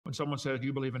when someone says, do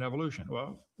you believe in evolution?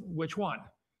 Well, which one?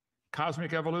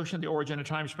 Cosmic evolution, the origin of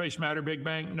time, space, matter, Big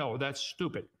Bang? No, that's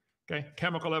stupid. Okay.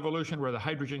 Chemical evolution, where the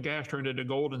hydrogen gas turned into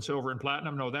gold and silver and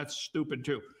platinum? No, that's stupid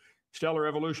too. Stellar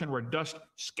evolution, where dust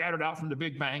scattered out from the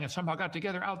Big Bang and somehow got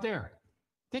together out there.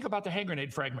 Think about the hand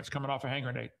grenade fragments coming off a hand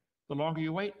grenade. The longer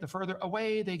you wait, the further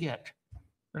away they get.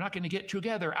 They're not going to get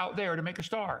together out there to make a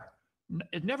star.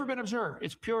 It's never been observed.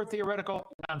 It's pure theoretical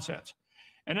nonsense.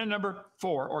 And then number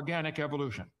 4, organic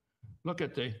evolution. Look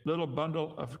at the little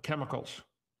bundle of chemicals.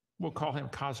 We'll call him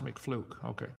Cosmic Fluke.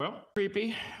 Okay. Well,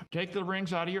 creepy. Take the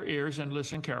rings out of your ears and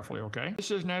listen carefully, okay? This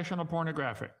is National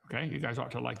Pornographic, okay? You guys ought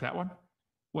to like that one.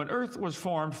 When Earth was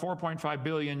formed 4.5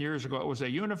 billion years ago, it was a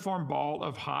uniform ball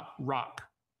of hot rock.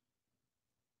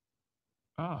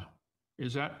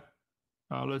 Is that,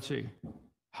 let's see,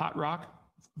 hot rock?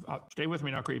 Stay with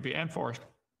me now, creepy, and Forrest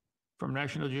from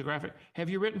National Geographic. Have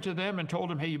you written to them and told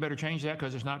them, hey, you better change that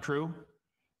because it's not true?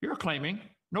 You're claiming.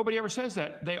 Nobody ever says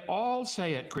that. They all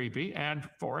say it, creepy, and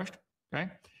Forrest, okay?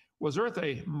 Was Earth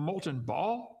a molten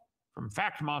ball? From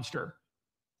Fact Monster.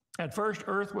 At first,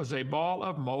 Earth was a ball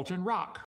of molten rock.